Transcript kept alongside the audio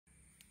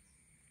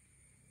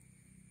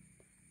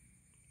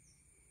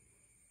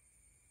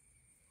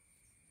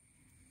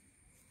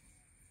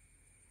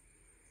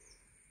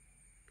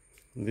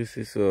This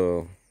is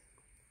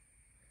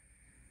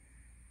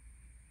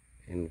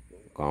in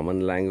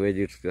common language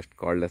it's just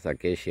called as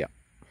acacia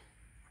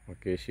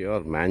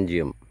or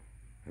mangium.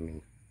 I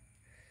mean,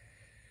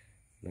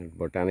 that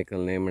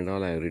botanical name and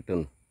all I have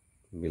written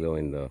below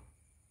in the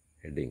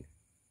heading.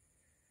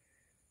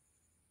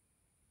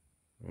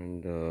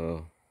 And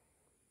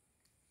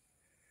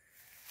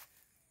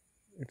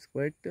it's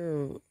quite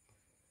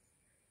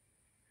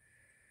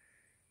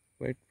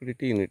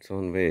pretty in its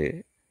own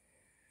way,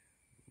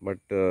 but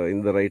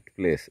in the right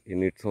place,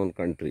 in its own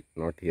country,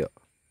 not here.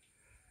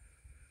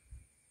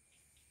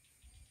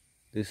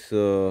 This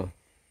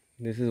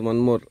is one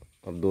more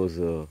of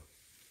those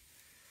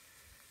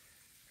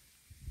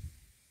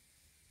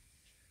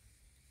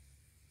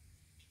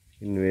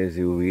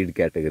invasive weed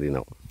category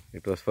now.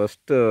 It was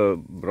first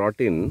brought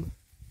in.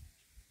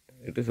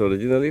 It is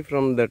originally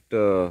from that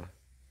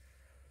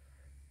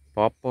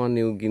Papua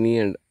New Guinea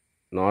and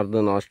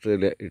northern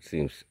Australia, it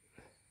seems.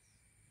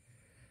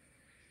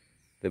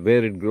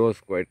 Where it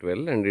grows quite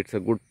well and it's a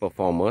good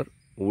performer.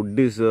 Wood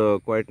is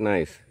quite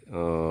nice.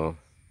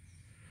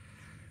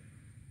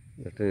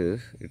 It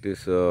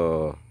is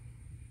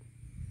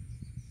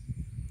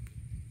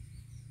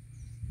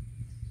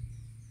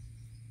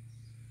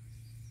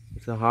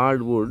it's a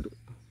hard wood,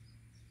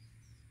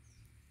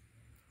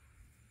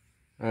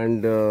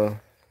 and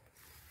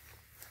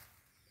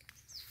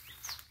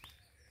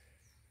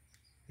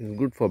it's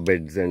good for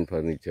beds and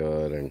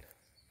furniture and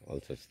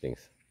all such things.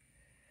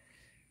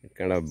 It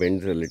kind of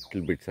bends a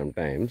little bit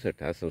sometimes. It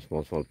has some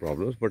small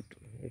problems, but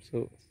it's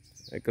a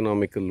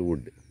economical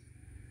wood.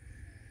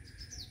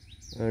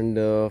 And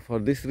for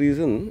this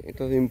reason, it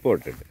was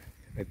imported.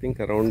 I think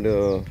around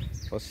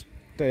first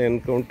I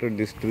encountered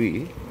this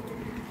tree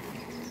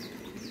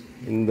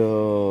in the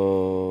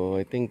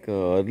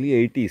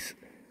early 80s.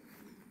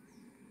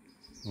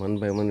 One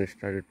by one it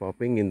started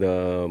popping. In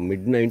the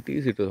mid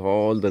 90s, it was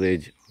all the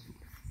rage.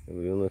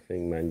 Everyone was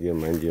saying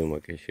mangium,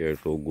 acacia,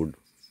 so good,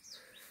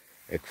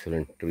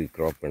 excellent tree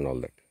crop and all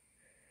that.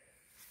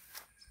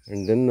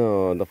 And then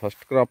the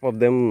first crop of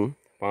them,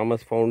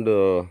 farmers found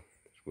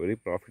very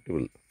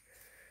profitable,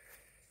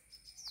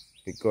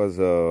 because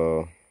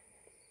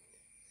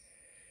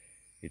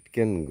it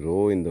can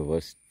grow in the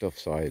worst of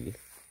soil.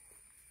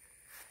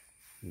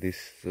 This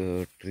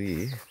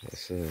tree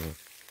has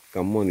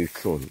come on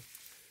its own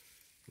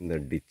in the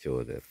ditch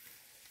over there.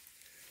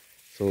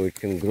 So it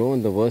can grow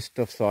in the worst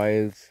of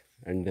soils,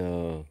 and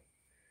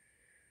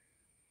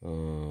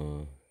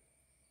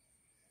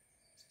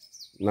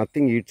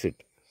nothing eats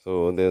it.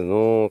 So there's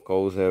no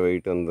cows have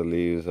eaten the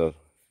leaves or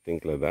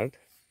things like that.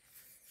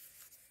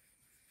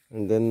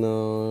 And then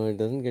it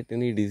doesn't get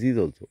any disease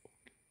also.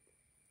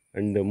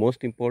 And the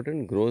most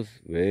important, grows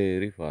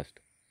very fast.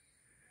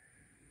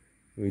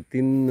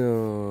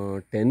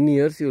 Within 10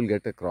 years you will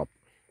get a crop.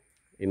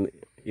 In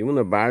even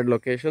a bad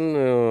location,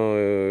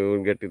 you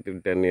will get it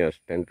in 10 years,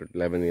 10 to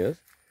 11 years.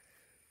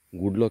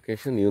 Good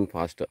location, even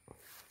faster.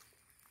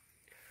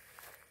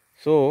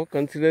 So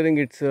considering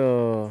its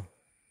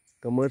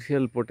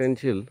commercial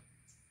potential,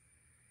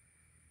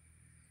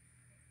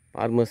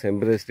 farmers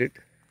embraced it,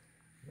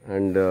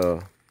 and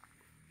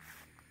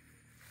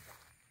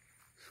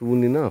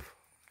soon enough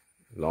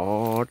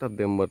lot of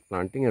them were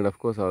planting, and of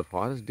course our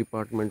forest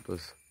department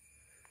was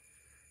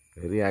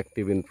very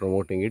active in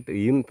promoting it.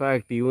 In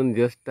fact, even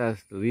just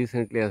as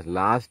recently as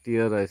last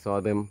year, I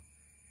saw them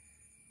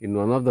in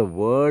one of the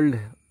world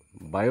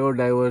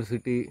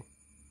biodiversity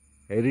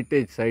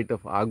heritage site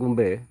of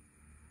Agumbe.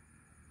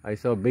 I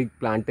saw big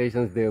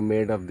plantations they have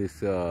made of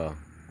this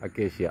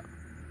acacia.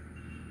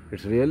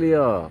 It's really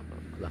the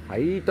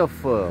height of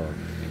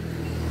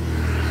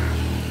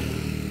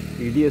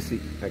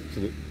idiocy,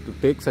 actually, to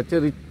take such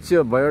a rich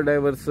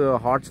biodiverse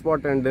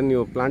hotspot and then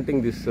you're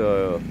planting this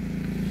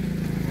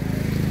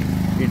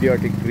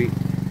idiotic tree.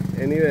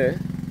 Anyway,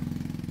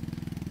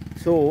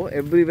 so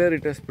everywhere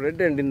it has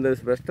spread, and in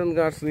this Western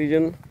Ghats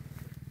region,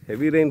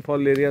 heavy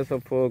rainfall areas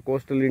of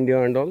coastal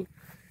India and all,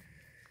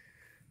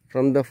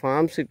 from the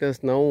farms it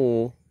has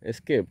now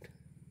escaped,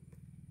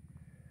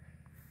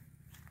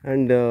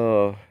 and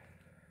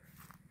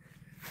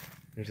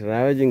it's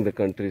ravaging the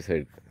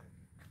countryside.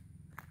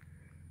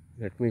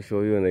 Let me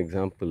show you an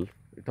example.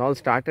 It all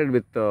started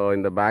with,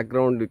 in the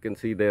background you can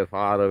see there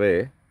far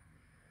away,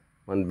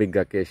 one big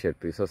acacia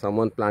tree. So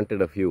someone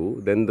planted a few,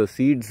 then the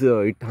seeds,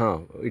 it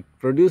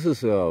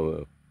produces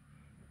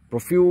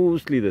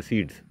profusely the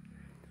seeds,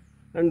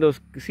 and those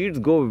seeds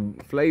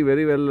fly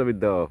very well with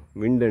the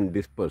wind and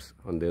disperse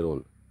on their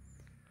own.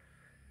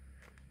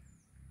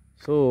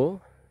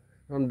 So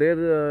from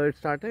there it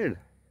started.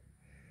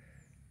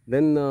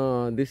 Then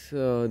this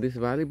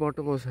valley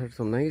bottom had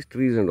some nice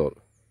trees and all.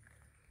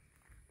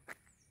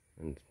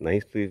 And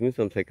nice trees means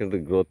some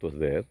secondary growth was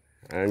there,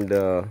 and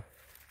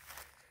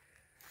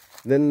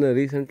then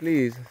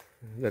recently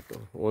that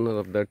owner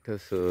of that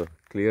has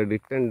cleared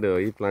it, and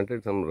he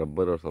planted some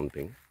rubber or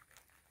something,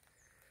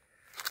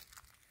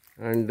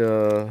 and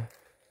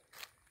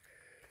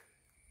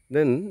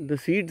then the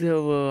seeds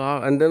have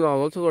and then I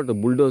also got a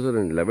bulldozer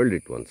and leveled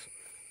it once.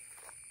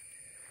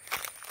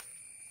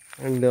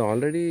 And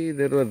already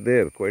there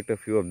were quite a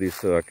few of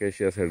these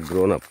acacias had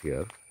grown up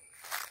here.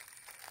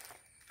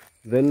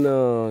 Then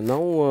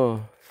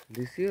now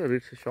this year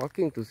it's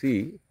shocking to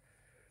see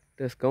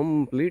it has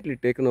completely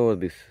taken over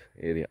this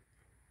area.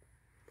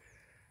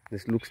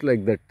 This looks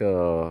like that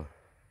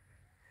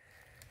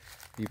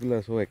people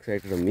are so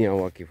excited of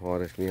Miyawaki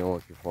forest,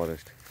 Miyawaki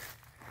forest.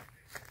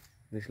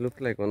 This looks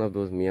like one of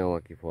those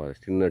Miyawaki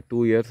forests. In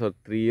 2 years or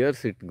 3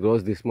 years it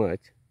grows this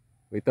much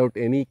without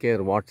any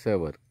care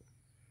whatsoever.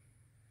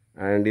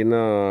 And in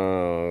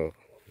a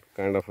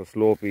kind of a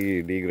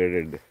slopey,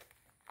 degraded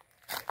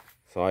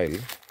soil.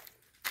 You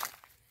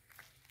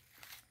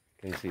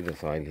can see the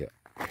soil here.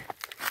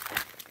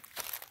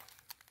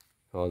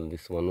 All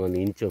this one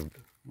inch of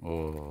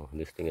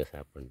this thing has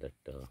happened, that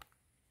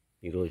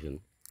erosion.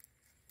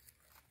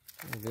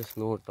 Just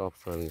no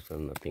topsoil,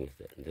 nothing is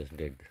there, just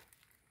dead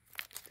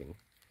thing.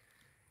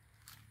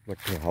 But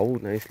how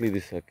nicely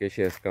this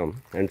acacia has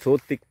come, and so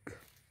thick.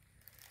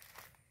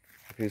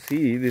 If you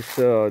see this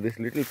this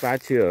little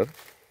patch here,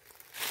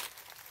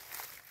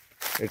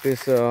 it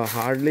is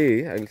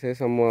hardly, I will say,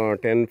 some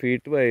 10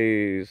 feet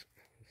by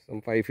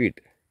some 5 feet.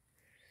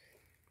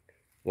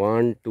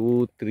 1,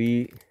 2,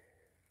 3,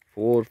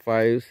 4,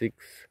 5,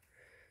 6,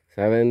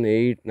 7,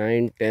 8,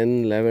 9,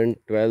 10, 11,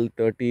 12,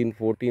 13,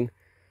 14.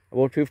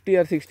 About 50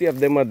 or 60 of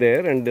them are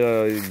there, and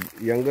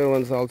younger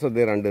ones also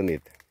there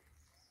underneath.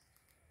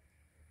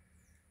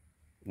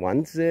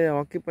 Once they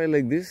occupy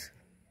like this,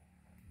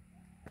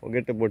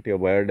 forget about your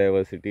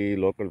biodiversity,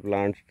 local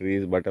plants,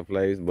 trees,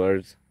 butterflies,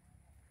 birds.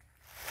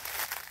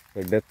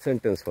 A death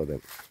sentence for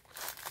them.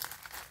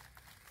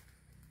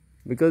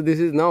 Because this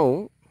is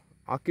now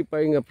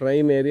occupying a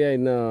prime area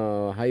in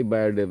a high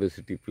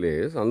biodiversity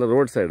place on the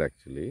roadside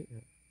actually.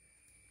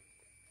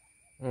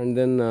 And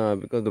then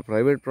because the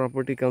private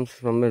property comes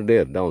from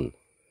there down.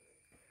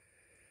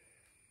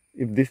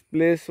 If this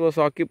place was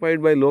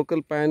occupied by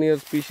local pioneer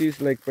species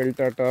like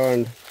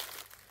peltata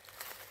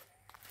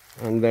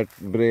and that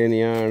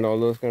brainia and all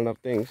those kind of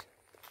things,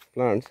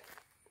 plants,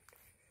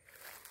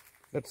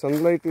 that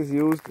sunlight is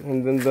used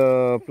and then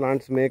the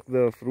plants make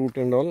the fruit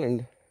and all,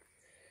 and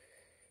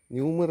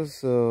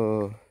numerous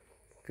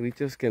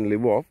creatures can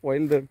live off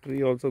while the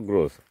tree also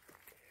grows.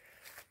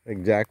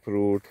 Like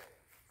jackfruit,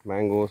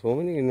 mango, so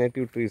many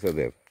native trees are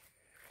there.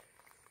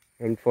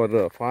 And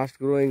for fast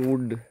growing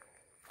wood,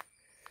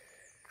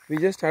 we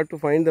just have to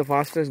find the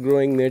fastest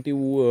growing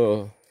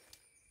native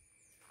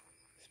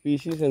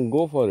species and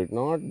go for it.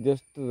 Not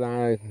just,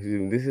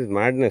 this is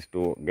madness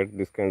to get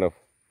this kind of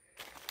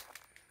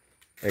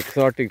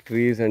exotic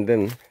trees and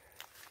then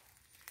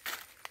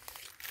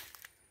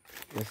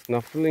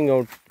snuffling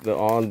out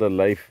all the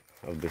life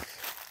of this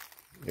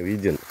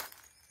region.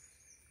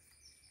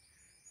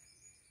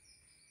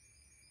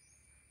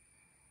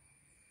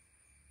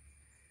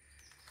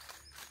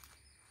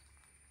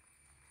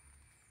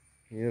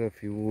 Here a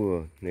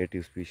few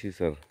native species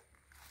are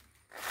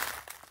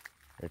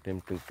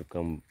attempting to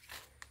come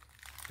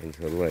and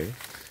survive.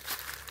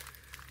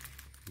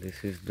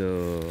 This is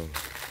that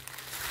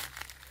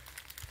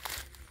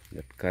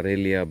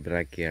Carelia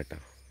brachiata,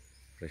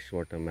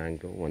 freshwater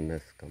mangrove, one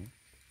has come.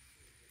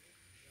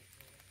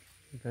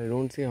 But I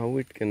don't see how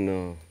it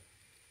can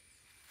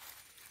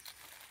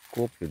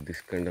cope with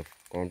this kind of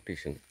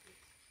competition.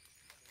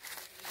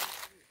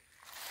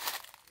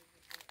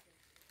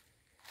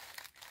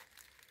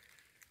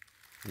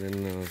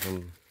 Then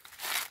some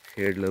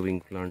shade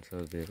loving plants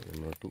are there,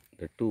 one or two.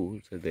 The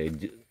two is at the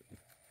edge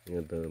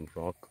near the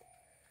rock.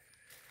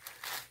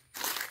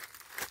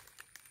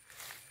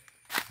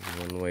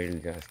 One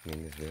wild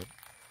jasmine is there.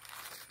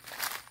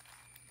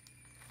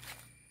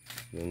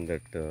 Then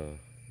that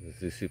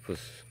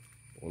Ziziphus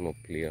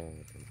onoclea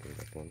or something,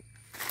 that one.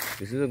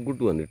 This is a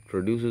good one. It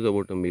produces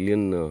about 1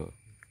 million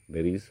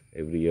berries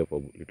every year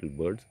for little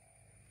birds.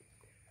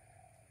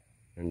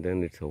 And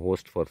then it's a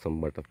host for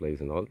some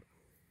butterflies and all.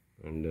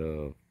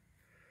 And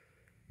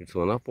it's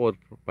one of our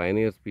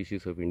pioneer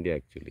species of India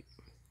actually.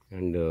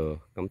 And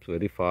comes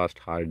very fast,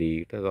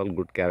 hardy. It has all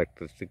good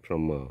characteristics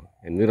from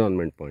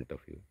environment point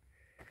of view.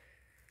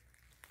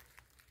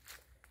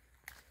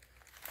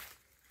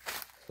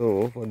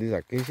 So for this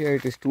acacia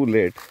it is too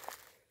late.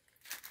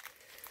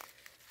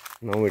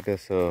 Now it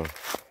has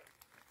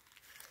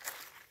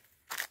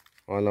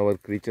all our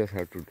creatures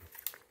have to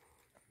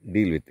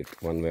deal with it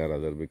one way or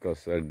other,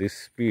 because at this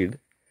speed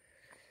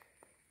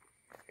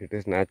it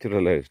is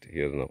naturalized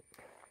here now.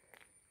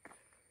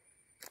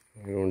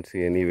 I don't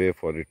see any way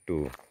for it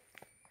to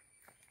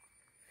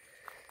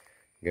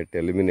get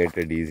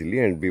eliminated easily,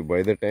 and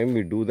by the time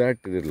we do that,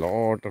 a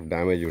lot of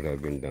damage would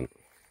have been done.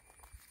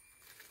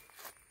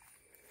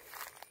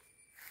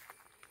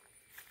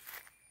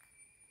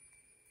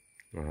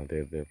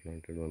 There they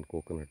planted one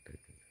coconut, I think.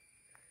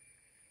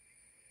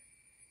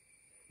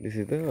 This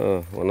is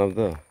the one of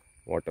the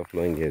water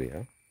flowing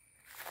area.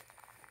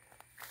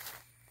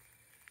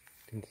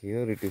 I think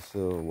here it is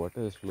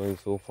water is flowing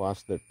so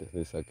fast that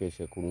this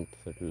acacia couldn't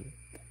settle.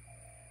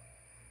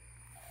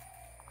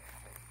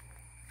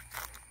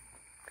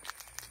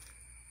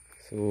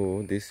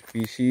 So this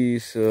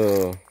species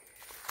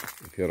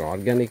If you're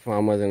organic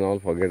farmers and all,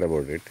 forget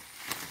about it.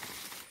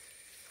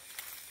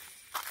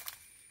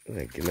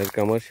 Regular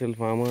commercial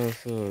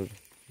farmers,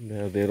 they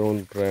have their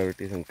own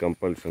priorities and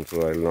compulsions,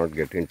 so I will not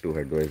get into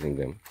advising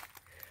them.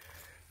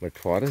 But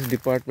forest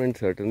department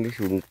certainly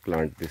shouldn't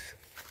plant this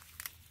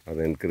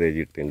or encourage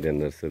it in their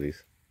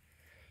nurseries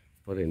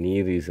for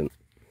any reason.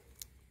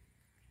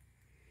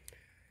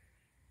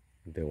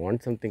 If they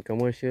want something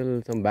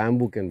commercial, some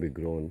bamboo can be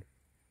grown.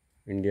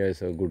 India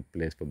is a good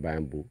place for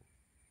bamboo.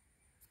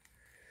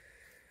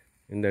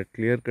 In that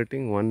clear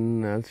cutting,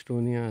 one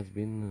Alstonia has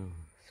been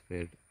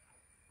spared.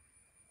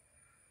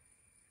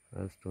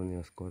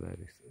 Alstonia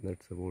scolaris,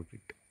 that's about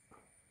it.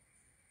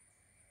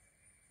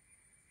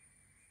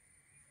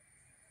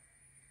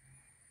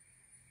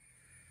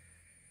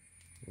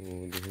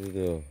 Oh, this is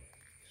the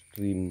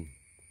stream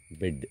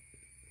bed.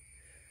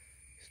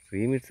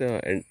 Stream, it's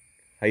a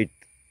height.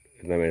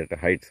 I mean, at a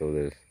height, so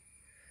there's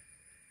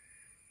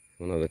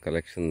one of the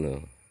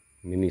collection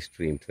mini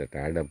streams that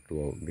add up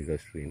to a bigger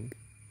stream.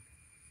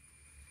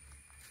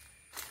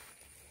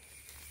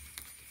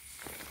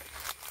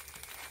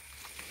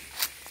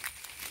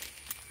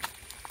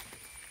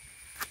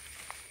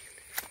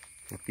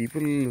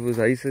 People whose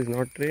eyes is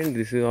not trained,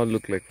 this is all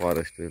look like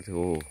forest. They'll say,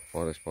 oh,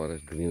 forest,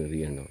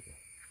 greenery and all.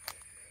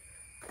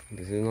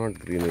 This is not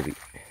greenery.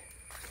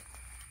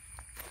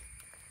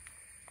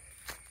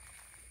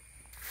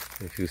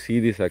 If you see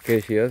these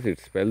acacias, it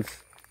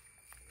spells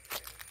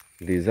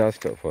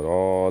disaster for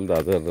all the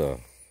other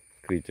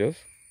creatures.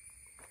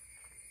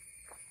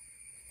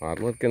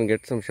 Farmer can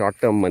get some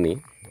short-term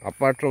money.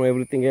 Apart from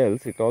everything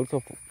else, it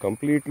also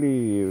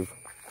completely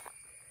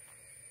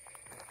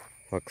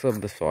fucks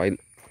up the soil.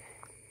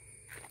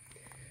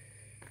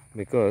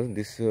 Because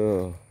these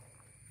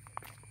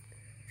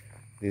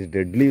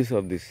dead leaves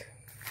of this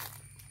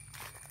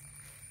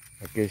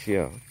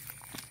acacia,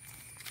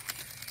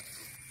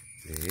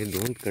 they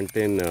don't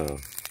contain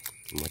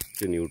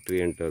much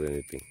nutrient or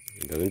anything.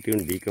 It doesn't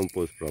even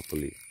decompose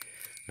properly.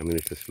 I mean,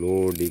 it's a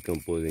slow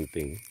decomposing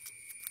thing.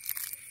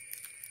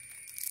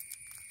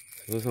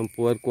 So some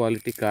poor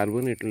quality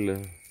carbon it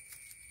will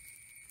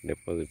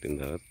deposit in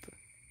the earth.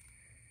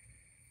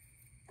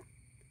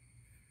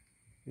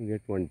 You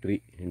get one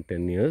tree in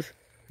 10 years.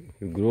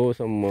 You grow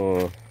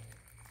some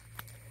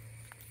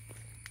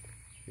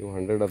few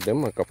hundred of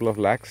them, a couple of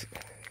lakhs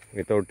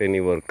without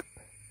any work.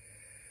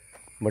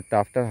 But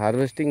after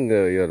harvesting,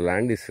 your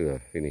land is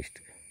finished.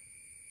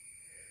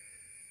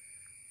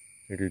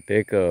 It will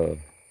take a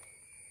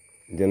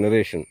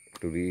generation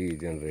to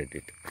regenerate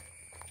it.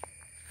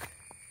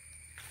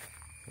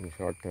 Some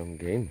short-term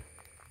gain.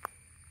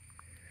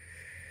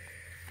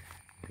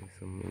 There's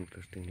some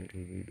interesting little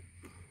weed.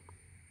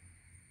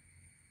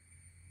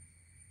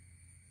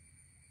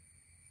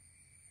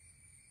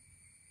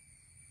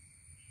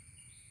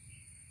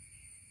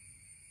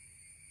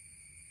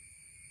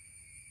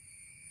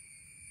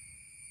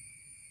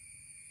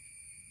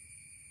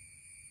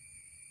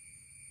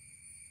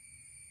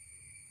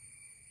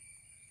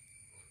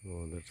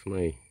 So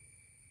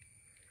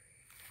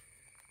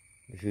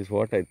this is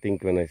what I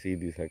think when I see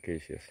these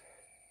acacias.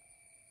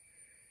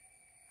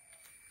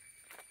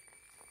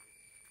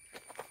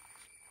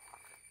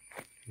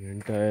 The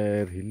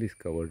entire hill is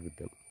covered with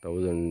them,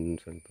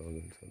 thousands and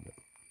thousands of them.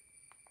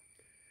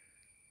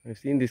 I've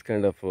seen this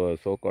kind of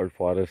so-called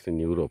forest in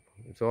Europe.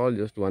 It's all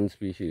just one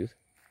species,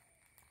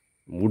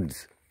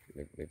 woods,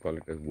 like they call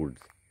it as woods.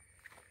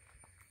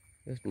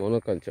 Just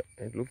monoculture.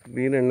 It looks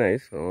green and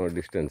nice from a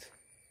distance.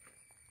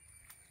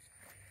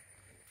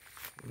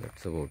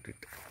 That's about it.